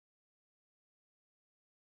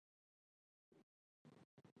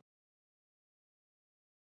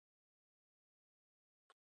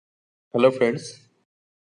Hello friends,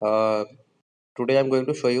 uh, today I'm going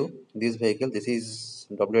to show you this vehicle. This is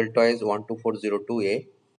Wltoys 12402A.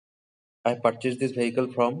 I purchased this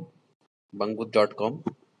vehicle from banggood.com.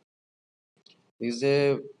 This is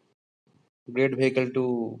a great vehicle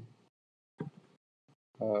to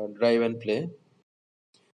drive and play.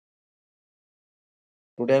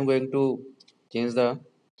 Today I'm going to change the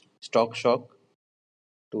stock shock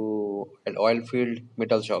to an oil-filled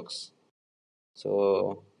metal shocks.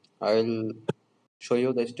 So I'll show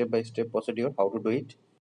you the step-by-step procedure how to do it,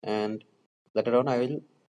 and later on I will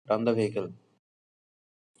run the vehicle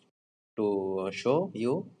to show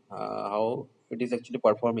you how it is actually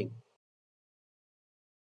performing.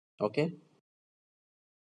 Okay,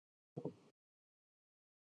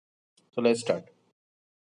 so let's start.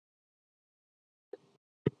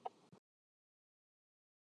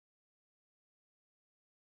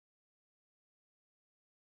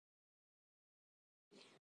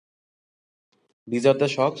 These are the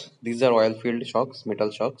shocks. These are oil filled shocks,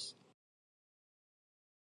 metal shocks.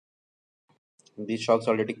 These shocks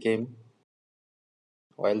already came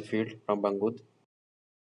oil filled from Banggood.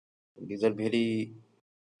 These are very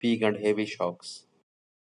big and heavy shocks.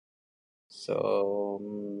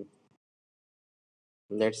 So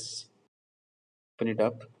let's open it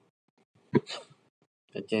up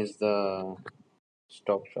and change the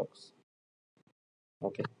stock shocks.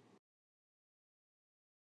 Okay.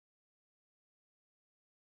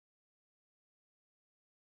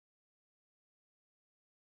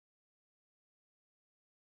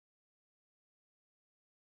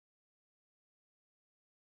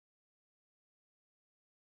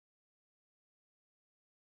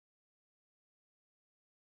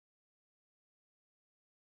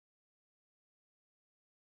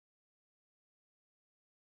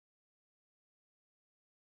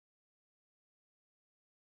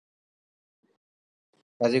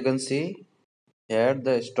 As you can see here,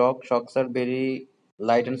 the stock shocks are very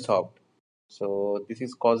light and soft. So this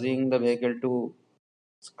is causing the vehicle to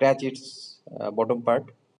scratch its bottom part.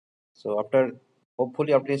 So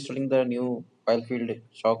hopefully after installing the new oil filled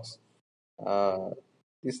shocks, uh,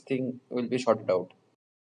 this thing will be sorted out.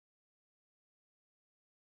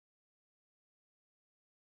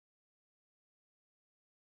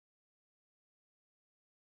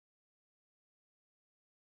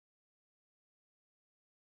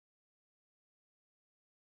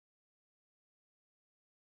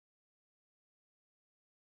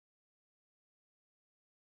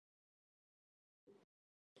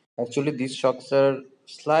 Actually, these shocks are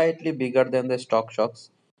slightly bigger than the stock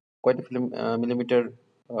shocks, quite a millimeter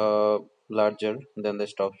larger than the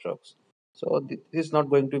stock shocks. So this is not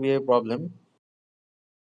going to be a problem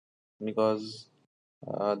because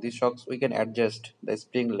these shocks we can adjust the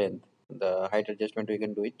spring length, the height adjustment we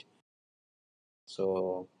can do it.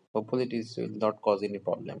 So hopefully it is will not cause any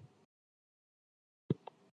problem.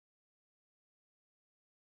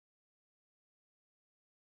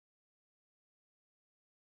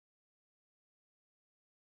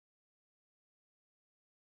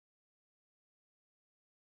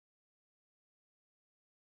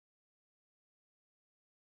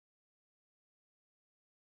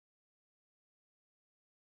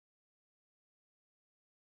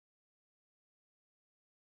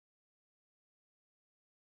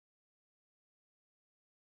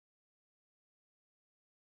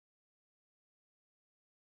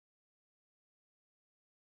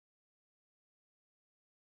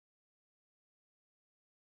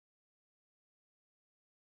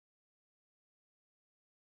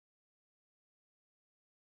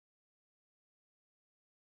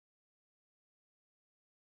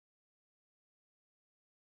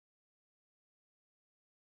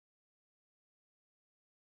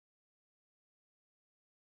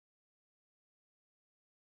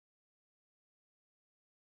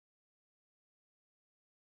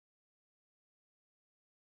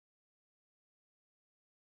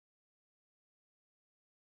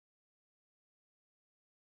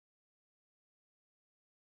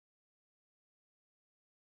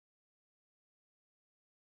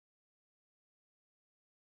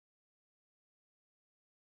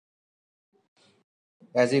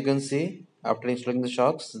 As you can see, after installing the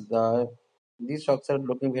shocks, these shocks are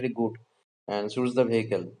looking very good and suits the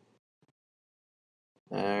vehicle.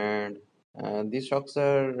 And these shocks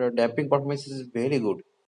are damping performance is very good.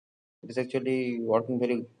 It is actually working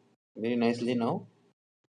very nicely now.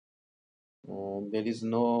 There is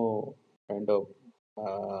no kind of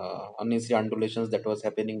uneasy undulations that was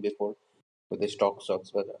happening before with the stock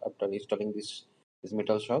shocks. But after installing these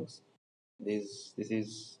metal shocks, this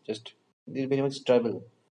is just this is very much stable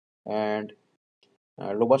and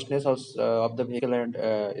Robustness of the vehicle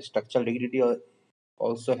and structural rigidity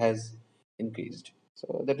also has increased.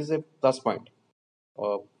 So that is a plus point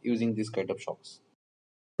of using this kind of shocks.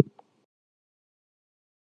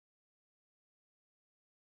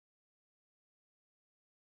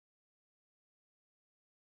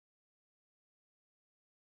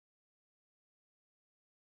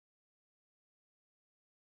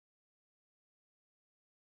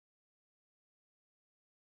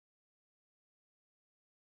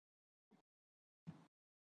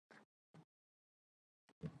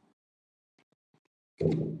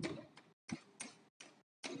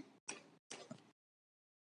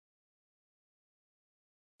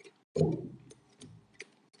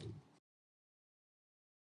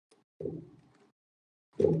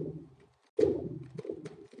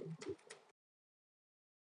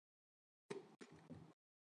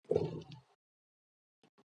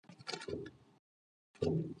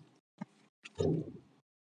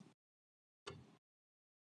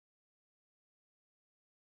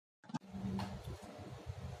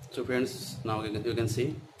 So friends, now you can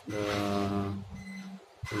see the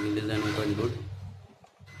wheel design is quite good.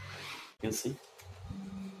 You can see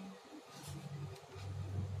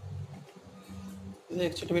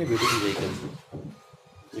it's actually a very beautiful vehicle.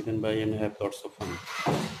 You can buy and have lots of fun.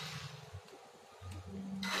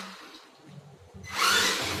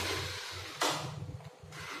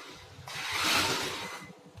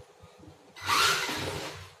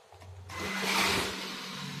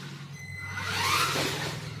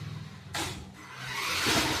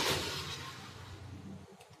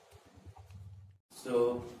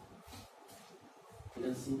 So you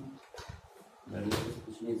can see the rear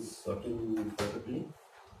suspension is working perfectly,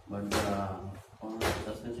 but the front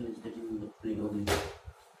suspension is getting pretty ugly.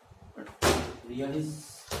 But rear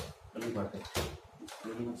is very perfect. It's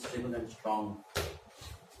very much stable and strong.